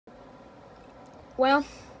Well,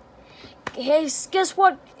 hey, guess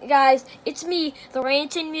what, guys? It's me, the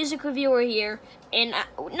ranting music reviewer here, and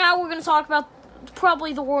now we're gonna talk about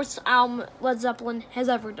probably the worst album Led Zeppelin has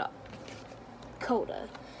ever done, Coda.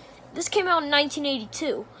 This came out in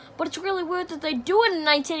 1982, but it's really weird that they do it in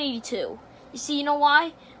 1982. You see, you know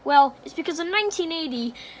why? Well, it's because in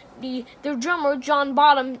 1980, their drummer, John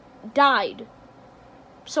Bonham, died.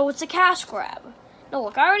 So it's a cash grab. Now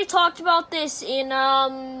look, I already talked about this in,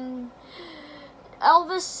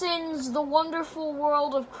 Elvis Sings The Wonderful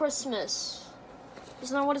World of Christmas.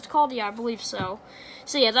 Isn't that what it's called? Yeah, I believe so.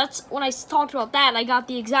 So yeah, that's when I talked about that, I got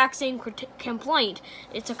the exact same complaint.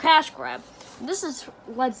 It's a cash grab. This is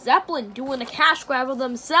Led Zeppelin doing a cash grab of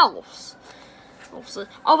themselves.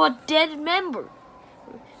 Of a dead member.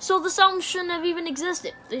 So this album shouldn't have even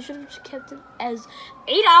existed. They should have just kept it as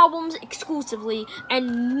 8 albums exclusively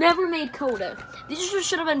and never made Coda. These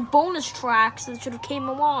should have been bonus tracks that should have came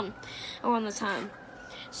along around the time.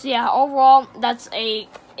 So yeah, overall, that's a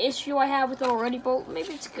issue I have with it already, but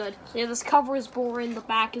maybe it's good. So yeah, this cover is boring, the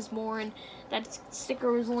back is boring. That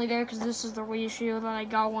sticker is only there because this is the reissue that I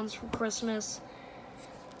got once for Christmas.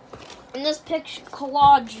 And this picture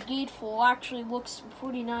collage gatefold actually looks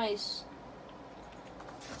pretty nice.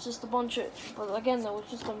 It's just a bunch of, but again though,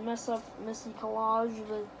 it's just a messy collage.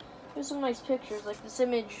 But there's some nice pictures, like this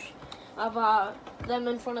image of them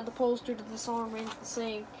in front of the poster to the song Ranting the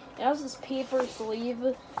Sing. It has this paper sleeve.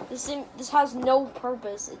 This has no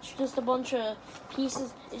purpose. It's just a bunch of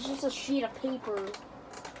pieces. It's just a sheet of paper.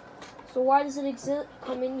 So why does it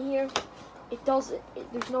come in here? It doesn't.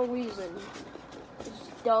 There's no reason. It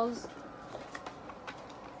just does.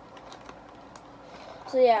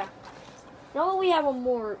 So yeah. Now that we have a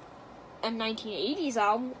 1980s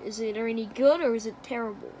album, is it any good or is it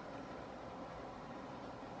terrible?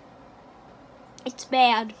 It's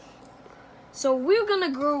bad. So we're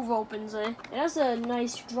gonna groove opens it. It has a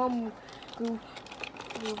nice drum groove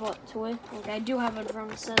up to it. Okay, I do have a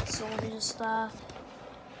drum set, so let me just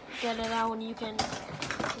get it out and you can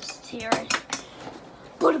just hear it.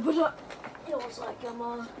 It was like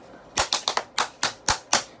I'm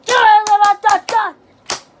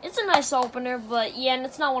It's a nice opener, but yeah, and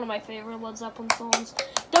it's not one of my favorite Led Zeppelin songs.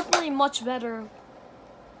 Definitely much better.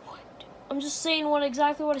 I'm just saying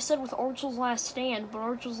exactly what I said with Orachel's Last Stand, but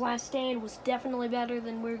Orachel's Last Stand was definitely better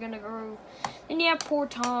than We're Gonna Groove. And yeah, Poor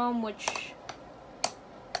Tom, which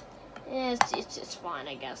it's fine,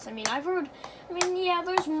 I guess. Yeah,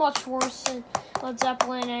 there's much worse than Led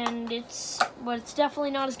Zeppelin, but it's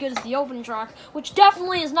definitely not as good as the opening track, which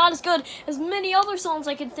definitely is not as good as many other songs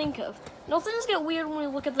I can think of. Now things get weird when we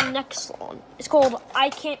look at the next song. It's called I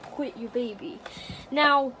Can't Quit You Baby.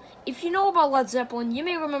 Now, if you know about Led Zeppelin, you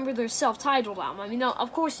may remember their self-titled album.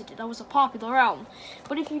 Of course you did. That was a popular album.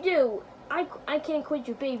 But if you do, I Can't Quit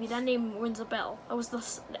You Baby, that name rings a bell. That was the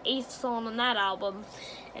 8th song on that album.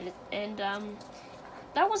 And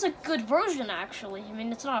that was a good version, actually.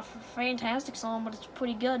 It's not a fantastic song, but it's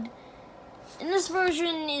pretty good. And this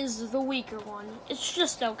version is the weaker one. It's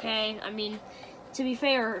just okay. To be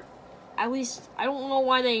fair, at least I don't know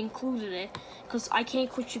why they included it, because I Can't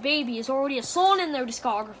Quit You Baby is already a song in their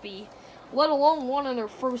discography, let alone one on their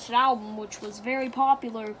first album, which was very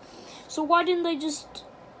popular. So why didn't they just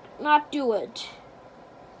not do it?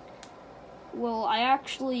 Well, I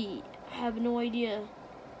actually have no idea.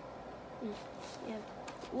 Yeah.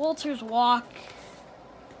 Walter's Walk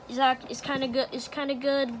is kind of good. It's kind of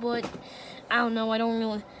good, but I don't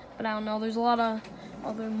know. But I don't know. There's a lot of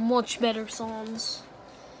other much better songs.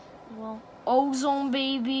 Well, Ozone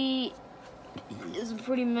Baby is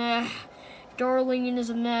pretty meh. Darling is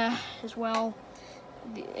a meh as well.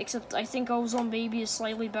 Except I think Ozone Baby is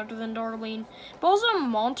slightly better than Darlene. But Ozone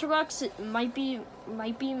Monterux, it might be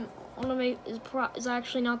one of my is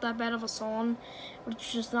actually not that bad of a song, but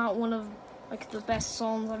it's just not one of the best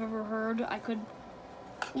songs I've ever heard.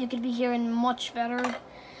 You could be hearing much better.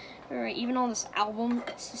 Or even on this album,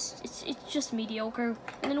 it's just mediocre.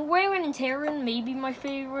 And then Wearing and Tearing may be my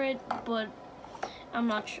favorite, but I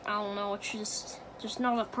don't know. It's just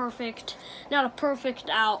not a perfect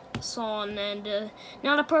song, and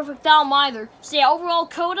not a perfect album either. So yeah, overall,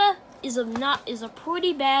 Coda is a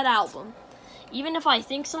pretty bad album. Even if I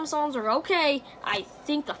think some songs are okay, I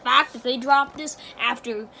think the fact that they dropped this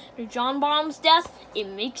after John Bonham's death, it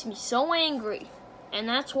makes me so angry. And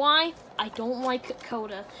that's why I don't like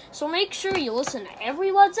Coda. So make sure you listen to every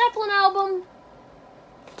Led Zeppelin album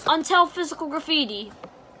until Physical Graffiti.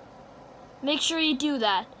 Make sure you do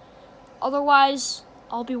that. Otherwise,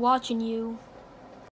 I'll be watching you.